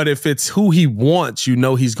 But if it's who he wants, you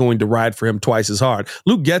know he's going to ride for him twice as hard.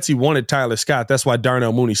 Luke Getsy wanted Tyler Scott. That's why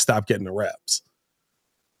Darnell Mooney stopped getting the reps.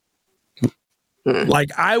 Like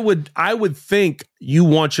I would think you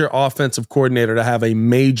want your offensive coordinator to have a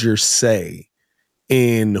major say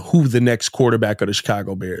in who the next quarterback of the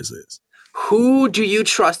Chicago Bears is. Who do you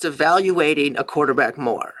trust evaluating a quarterback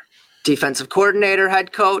more? Defensive coordinator,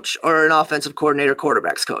 head coach, or an offensive coordinator,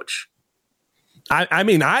 quarterbacks coach?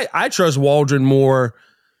 I trust Waldron more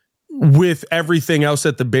with everything else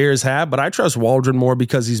that the Bears have, but I trust Waldron more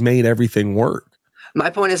because he's made everything work. My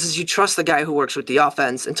point is you trust the guy who works with the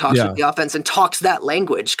offense and talks with the offense and talks that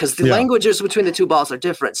language because the languages between the two balls are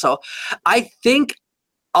different. So I think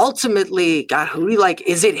ultimately, God, who do you like?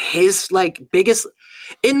 Is it his like biggest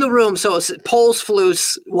in the room? So it's Poles,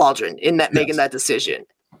 Flus, Waldron in that making that decision.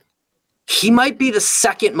 He might be the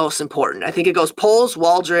second most important. I think it goes Poles,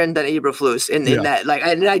 Waldron, then Eberflus in that. Like,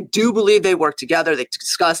 and I do believe they work together. They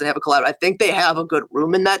discuss and have a collaboration. I think they have a good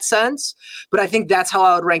room in that sense. But I think that's how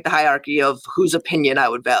I would rank the hierarchy of whose opinion I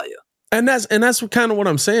would value. And that's kind of what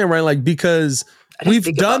I'm saying, right? Like because we've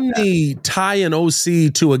done the tie an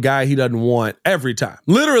OC to a guy he doesn't want every time,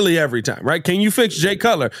 literally every time, right? Can you fix Jay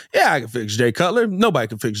Cutler? Yeah, I can fix Jay Cutler. Nobody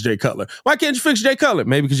can fix Jay Cutler. Why can't you fix Jay Cutler?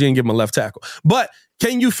 Maybe because you didn't give him a left tackle. But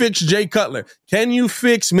can you fix Jay Cutler? Can you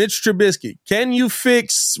fix Mitch Trubisky? Can you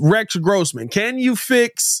fix Rex Grossman? Can you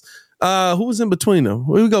fix who was in between them?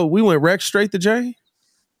 We went Rex straight to Jay.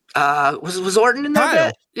 Was Orton in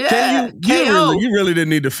there? Yeah. You really didn't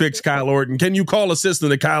need to fix Kyle Orton. Can you call a system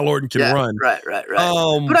that Kyle Orton can run? Right.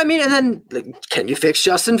 But I mean, and then can you fix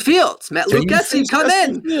Justin Fields? Luke Getsy, come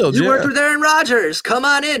in. You worked with Aaron Rodgers. Come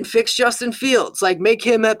on in. Fix Justin Fields. Like make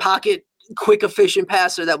him a pocket, quick, efficient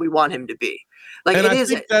passer that we want him to be. Like and it I is.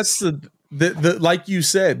 Think that's the like you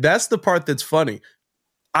said. That's the part that's funny.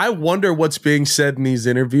 I wonder what's being said in these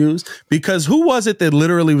interviews because who was it that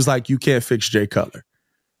literally was like, "You can't fix Jay Cutler.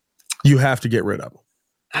 You have to get rid of him."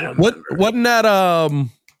 I don't remember. Wasn't that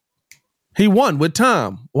he won with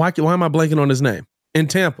Tom? Why am I blanking on his name? in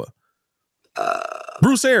Tampa?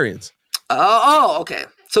 Bruce Arians. Okay.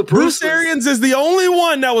 So Bruce Arians is the only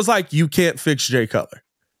one that was like, you can't fix Jay Cutler.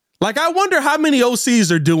 Like, I wonder how many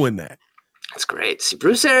OCs are doing that. That's great. See,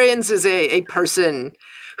 Bruce Arians is a person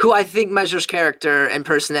who I think measures character and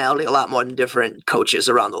personality a lot more than different coaches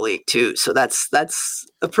around the league too. So that's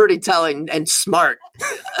a pretty telling and smart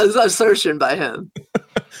assertion by him.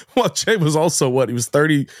 Well, Jay was also he was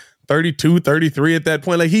 32, 33 at that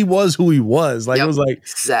point. Like, he was who he was. Like, it was like,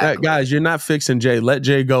 exactly. Guys, you're not fixing Jay. Let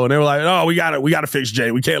Jay go. And they were like, oh, we gotta fix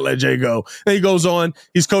Jay. We can't let Jay go. And he goes on.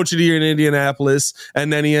 He's coach of the year in Indianapolis,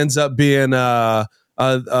 and then he ends up being a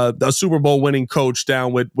Super Bowl winning coach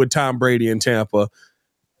down with Tom Brady in Tampa.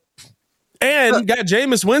 And got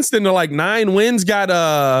Jameis Winston to like 9 wins. Got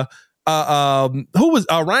who was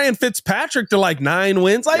Ryan Fitzpatrick to like 9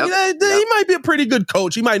 wins. Like, he might be a pretty good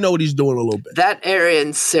coach. He might know what he's doing a little bit. That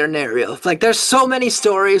Arians scenario, like, there's so many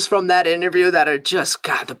stories from that interview that are just,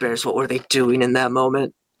 God, the Bears, what were they doing in that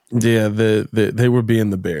moment? Yeah, they were being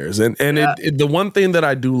the Bears. And the one thing that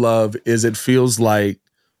I do love is it feels like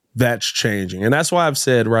that's changing. And that's why I've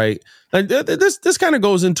said, right, like, this kind of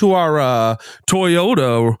goes into our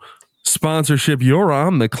Toyota sponsorship. You're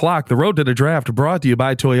on the clock. The road to the draft brought to you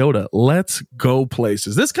by Toyota. Let's go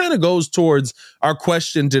places. This kind of goes towards our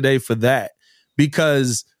question today for that,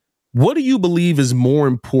 because what do you believe is more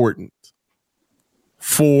important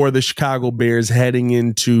for the Chicago Bears heading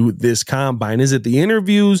into this combine? Is it the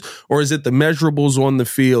interviews, or is it the measurables on the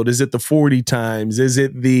field? Is it the 40 times? Is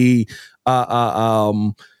it the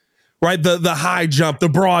right, the high jump, the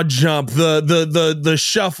broad jump, the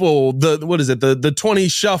shuffle, the 20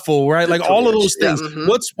 shuffle, right? Like, all of those things. Yeah, mm-hmm.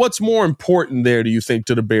 What's more important there, do you think,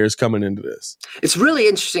 to the Bears coming into this? It's really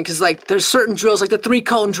interesting because, like, there's certain drills, like the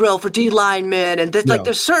 3-cone drill for D linemen, and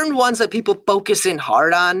there's certain ones that people focus in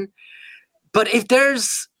hard on. But if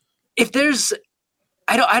there's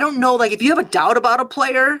I don't know, like, if you have a doubt about a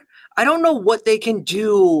player, I don't know what they can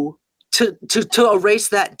do to erase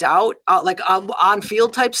that doubt, like on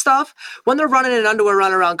field type stuff when they're running an underwear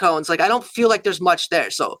run around cones. Like, I don't feel like there's much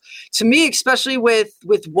there. So to me, especially with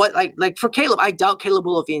what like for Caleb, I doubt Caleb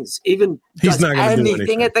Williams does not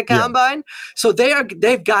anything at the combine. Yeah. So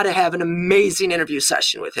they've got to have an amazing interview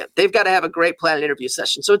session with him. They've got to have a great planned interview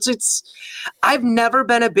session. So it's I've never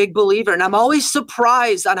been a big believer, and I'm always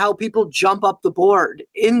surprised on how people jump up the board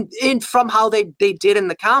in from how they did in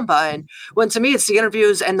the combine, when to me it's the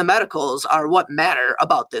interviews and the medicals are what matter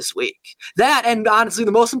about this week. That, and honestly,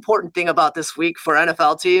 the most important thing about this week for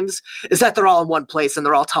NFL teams is that they're all in one place and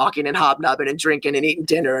they're all talking and hobnobbing and drinking and eating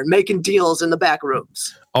dinner and making deals in the back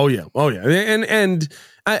rooms. Oh yeah. And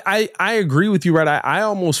I agree with you, right? I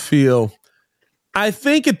almost feel, I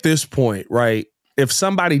think at this point, right, if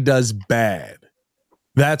somebody does bad,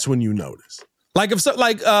 that's when you notice. Like, if so,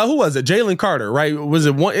 who was it? Jalen Carter, right? Was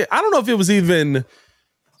it one? I don't know if it was even.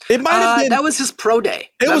 It might have been. That was his pro day.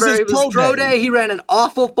 It was his pro day. He ran an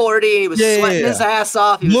awful 40. He was sweating his ass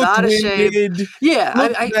off. He was out of shape. Yeah.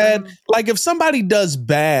 Like, if somebody does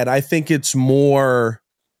bad, I think it's more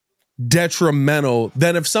detrimental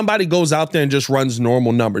than if somebody goes out there and just runs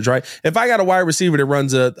normal numbers, right? If I got a wide receiver that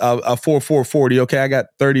runs a 4.4 40, okay, I got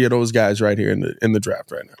 30 of those guys right here in the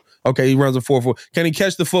draft right now. Okay, he runs a 4.4. Can he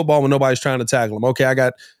catch the football when nobody's trying to tackle him?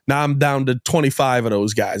 Okay, now I'm down to 25 of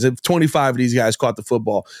those guys. If 25 of these guys caught the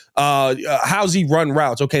football, how's he run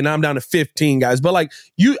routes? Okay, now I'm down to 15 guys. But like,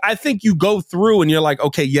 I think you go through and you're like,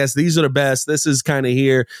 okay, yes, these are the best. This is kind of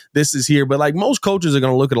here. This is here. But like, most coaches are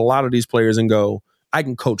going to look at a lot of these players and go, I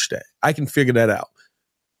can coach that. I can figure that out.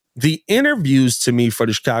 The interviews, to me, for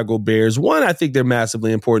the Chicago Bears, one, I think they're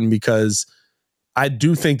massively important because I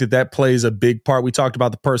do think that plays a big part. We talked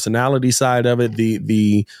about the personality side of it,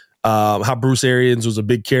 the how Bruce Arians was a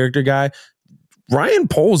big character guy. Ryan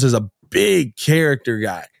Poles is a big character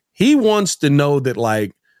guy. He wants to know that,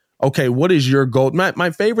 like, okay, what is your goal?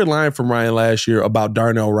 My favorite line from Ryan last year about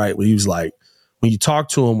Darnell Wright, when he was like, when you talk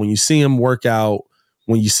to him, when you see him work out,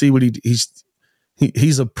 when you see what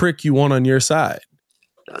he's a prick you want on your side.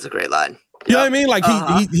 That was a great line. You know what I mean? Like,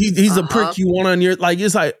 he's a prick you want on your, like,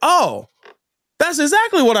 it's like, oh, that's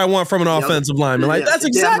exactly what I want from an offensive lineman. Like, that's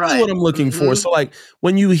exactly what I'm looking for. So, like,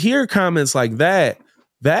 when you hear comments like that,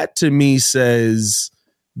 that to me says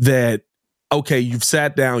that, okay, you've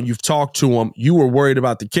sat down, you've talked to him, you were worried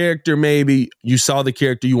about the character maybe, you saw the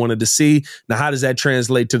character you wanted to see. Now, how does that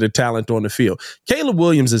translate to the talent on the field? Caleb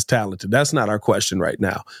Williams is talented. That's not our question right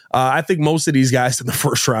now. I think most of these guys in the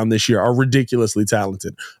first round this year are ridiculously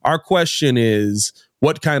talented. Our question is,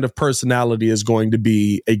 what kind of personality is going to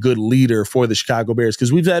be a good leader for the Chicago Bears.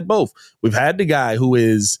 Because we've had both. We've had the guy who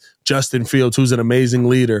is Justin Fields, who's an amazing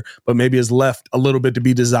leader, but maybe has left a little bit to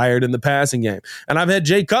be desired in the passing game. And I've had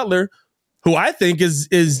Jay Cutler, who I think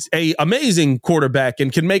is a amazing quarterback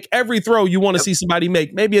and can make every throw you want to see somebody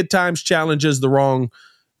make. Maybe at times challenges the wrong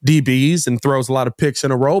DBs and throws a lot of picks in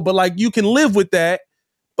a row, but like you can live with that.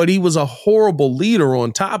 But he was a horrible leader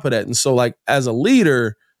on top of that. And so like as a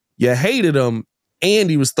leader, you hated him and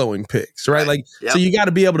he was throwing picks, right? Like, so you got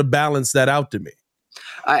to be able to balance that out to me.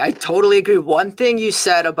 I totally agree. One thing you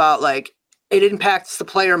said about like, it impacts the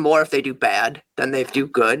player more if they do bad than they do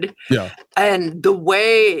good. Yeah. And the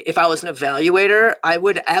way, if I was an evaluator, I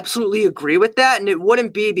would absolutely agree with that. And it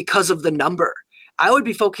wouldn't be because of the number. I would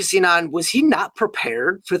be focusing on, was he not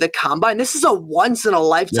prepared for the combine? This is a once in a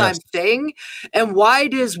lifetime thing. And why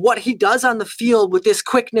does what he does on the field with this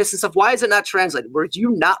quickness and stuff, why is it not translated? Were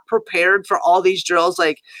you not prepared for all these drills?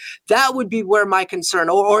 Like that would be where my concern,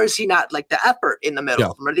 or is he not like the effort in the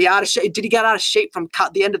middle of them? Or the out of shape? Did he get out of shape from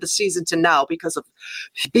the end of the season to now because of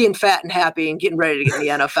being fat and happy and getting ready to get in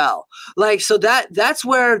the NFL? Like, so that's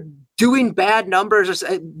where doing bad numbers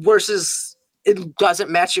versus it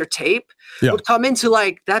doesn't match your tape would come into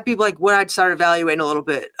like, that'd be like where I'd start evaluating a little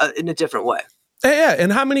bit in a different way. Yeah.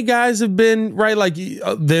 And how many guys have been, right? Like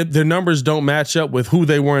their numbers don't match up with who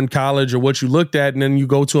they were in college or what you looked at. And then you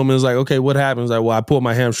go to them and it's like, okay, what happened? It's like, well, I pulled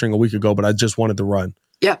my hamstring a week ago, but I just wanted to run.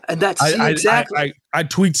 Yeah. And that's exactly. I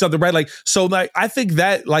tweaked something, right? Like, so like, I think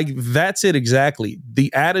that like, that's it exactly.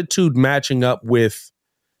 The attitude matching up with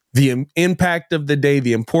the impact of the day,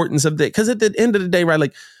 the importance of the day. Because at the end of the day, right?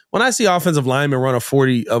 Like, when I see offensive linemen run a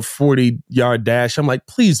 40-yard dash, I'm like,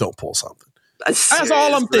 please don't pull something. That's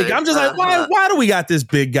all I'm thinking. I'm just like, why do we got this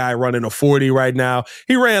big guy running a 40 right now?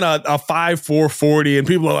 He ran a 5.4 40, and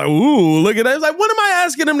people are like, ooh, look at that. It's like, when am I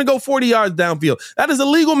asking him to go 40 yards downfield? That is a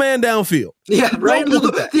legal man downfield. Yeah, right.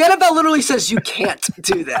 The NFL literally says you can't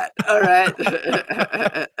do that. All right.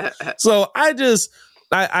 So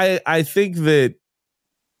I think that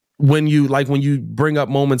when you bring up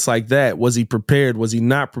moments like that, was he prepared? Was he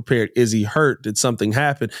not prepared? Is he hurt? Did something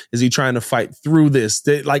happen? Is he trying to fight through this?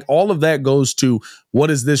 Like all of that goes to, what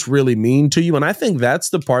does this really mean to you? And I think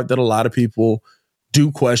that's the part that a lot of people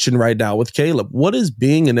do question right now with Caleb. What does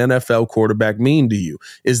being an NFL quarterback mean to you?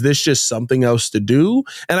 Is this just something else to do?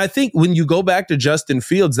 And I think when you go back to Justin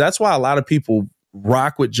Fields, that's why a lot of people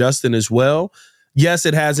rock with Justin as well. Yes,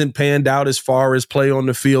 it hasn't panned out as far as play on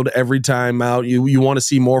the field every time out. You want to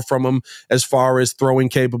see more from him as far as throwing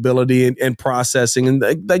capability and processing.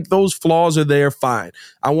 And like those flaws are there, fine.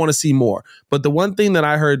 I want to see more. But the one thing that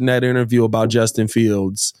I heard in that interview about Justin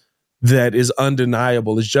Fields that is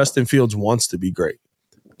undeniable is Justin Fields wants to be great.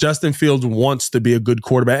 Justin Fields wants to be a good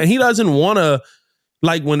quarterback. And he doesn't want to,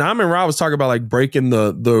 like when Amon Ra was talking about like breaking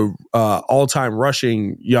the all-time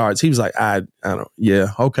rushing yards, he was like, I don't,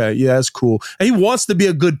 yeah, okay, yeah, that's cool. And he wants to be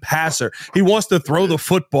a good passer. He wants to throw the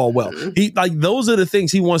football well. He like those are the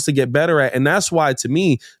things he wants to get better at, and that's why to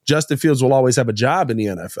me, Justin Fields will always have a job in the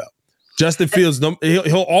NFL. Justin Fields,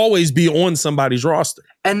 he'll always be on somebody's roster,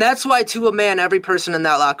 and that's why to a man, every person in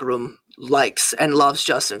that locker room likes and loves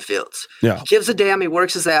Justin Fields. Yeah. He gives a damn. He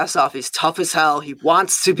works his ass off. He's tough as hell. He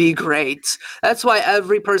wants to be great. That's why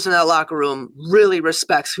every person in that locker room really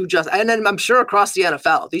respects and then I'm sure across the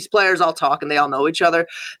NFL, these players all talk and they all know each other.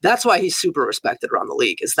 That's why he's super respected around the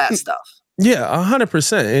league, is that stuff. Yeah,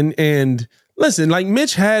 100%. And listen, like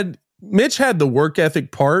Mitch had the work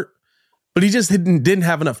ethic part, but he just didn't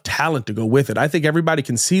have enough talent to go with it. I think everybody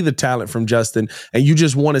can see the talent from Justin, and you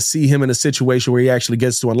just want to see him in a situation where he actually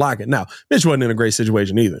gets to unlock it. Now, Mitch wasn't in a great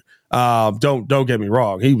situation either. Don't get me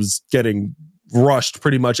wrong. He was getting rushed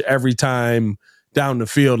pretty much every time down the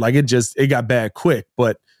field. Like it got bad quick,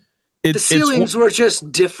 but the ceilings were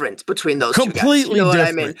just different between those two guys. Completely different. What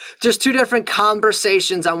I mean? Just two different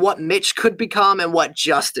conversations on what Mitch could become and what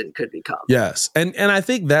Justin could become. Yes. And I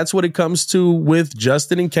think that's what it comes to with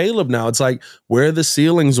Justin and Caleb now. It's like, where are the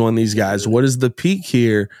ceilings on these guys? What is the peak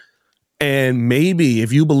here? And maybe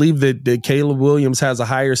if you believe that Caleb Williams has a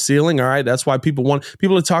higher ceiling, all right, that's why people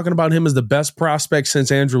are talking about him as the best prospect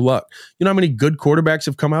since Andrew Luck. You know how many good quarterbacks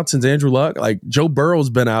have come out since Andrew Luck? Like Joe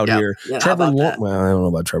Burrow's been out here. Yeah, Trevor Lawrence. Well, I don't know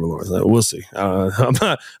about Trevor Lawrence. We'll see.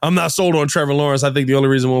 I'm not sold on Trevor Lawrence. I think the only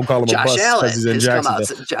reason we won't call him a bust is because he's in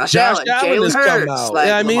Jacksonville. Josh Allen has come out.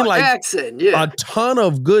 Like, I mean, like Jackson, a ton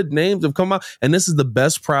of good names have come out, and this is the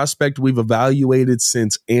best prospect we've evaluated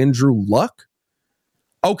since Andrew Luck.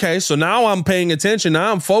 Okay, so now I'm paying attention.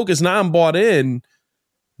 Now I'm focused. Now I'm bought in.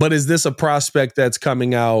 But is this a prospect that's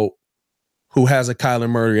coming out who has a Kyler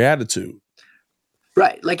Murray attitude?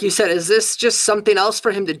 Right. Like you said, is this just something else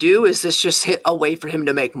for him to do? Is this just a way for him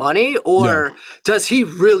to make money? Or does he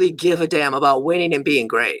really give a damn about winning and being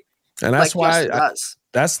great? And that's why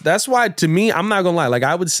that's why, to me, I'm not gonna lie. Like,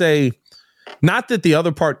 I would say, not that the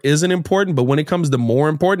other part isn't important, but when it comes to more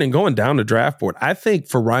important and going down the draft board, I think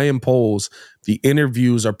for Ryan Poles, the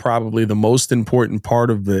interviews are probably the most important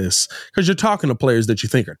part of this, because you're talking to players that you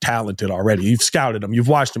think are talented already. You've scouted them. You've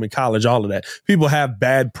watched them in college, all of that. People have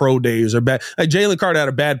bad pro days or bad. Like Jalen Carter had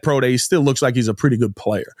a bad pro day. He still looks like he's a pretty good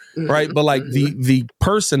player, right? But like the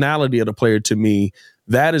personality of the player, to me,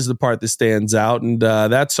 that is the part that stands out. And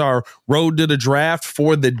that's our road to the draft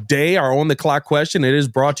for the day. Our on the clock question. It is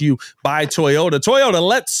brought to you by Toyota. Toyota,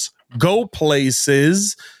 let's go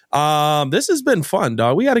places. This has been fun,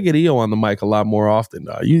 dog. We got to get EO on the mic a lot more often,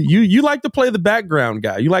 dog. You like to play the background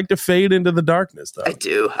guy. You like to fade into the darkness, dog. I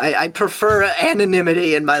do. I prefer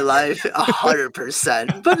anonymity in my life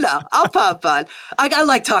 100%. But no, I'll pop on. I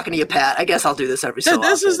like talking to you, Pat. I guess I'll do this every so often.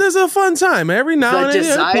 This is a fun time. Every now and then,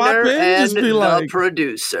 designer and just be like, the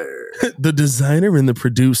producer. The designer and the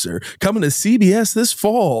producer coming to CBS this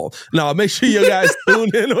fall. Now, make sure you guys tune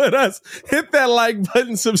in with us. Hit that like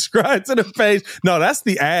button, subscribe to the page. No, that's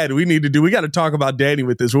the ad we need to do. We got to talk about Danny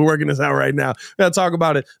with this. We're working this out right now. We got to talk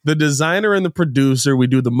about it. The designer and the producer. We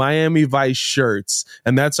do the Miami Vice shirts,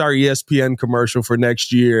 and that's our ESPN commercial for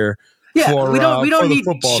next year. Yeah, we don't need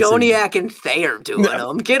Joniak and Thayer doing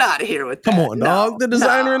them. Get out of here with that. Come on, dog. The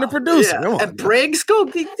designer and the producer. Yeah. Come on, and Briggs, go.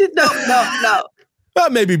 No.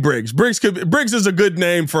 Maybe Briggs. Briggs is a good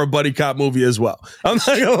name for a buddy cop movie as well. I'm not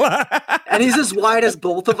gonna lie. And he's as wide as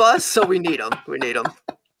both of us, so we need him.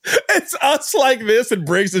 It's us like this, and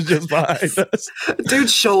Briggs is just behind us.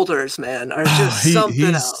 Dude's shoulders, man, are just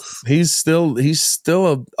something else. He's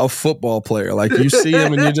still a football player. Like, you see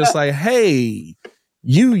him, and you're just like, hey,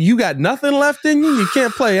 you got nothing left in you. You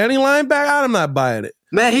can't play any linebacker. I'm not buying it.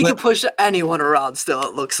 Man, he can push anyone around. Still,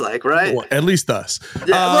 it looks like, right? Well, at least us.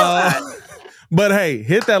 Yeah, But hey,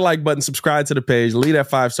 hit that like button, subscribe to the page, leave that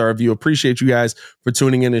 5-star review. Appreciate you guys for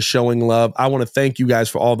tuning in and showing love. I want to thank you guys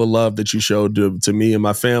for all the love that you showed to me and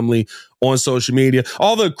my family on social media.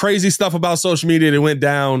 All the crazy stuff about social media that went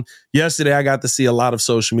down yesterday. I got to see a lot of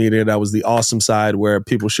social media. That was the awesome side where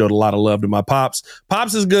people showed a lot of love to my pops.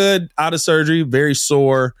 Pops is good, out of surgery, very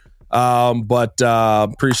sore. But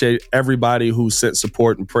appreciate everybody who sent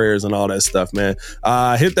support and prayers and all that stuff, man.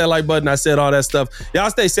 Hit that like button. I said all that stuff. Y'all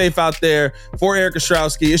stay safe out there. For Eric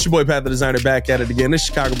Ostrowski, it's your boy Pat the Designer, back at it again. This is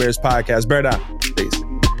Chicago Bears Podcast. Bear down.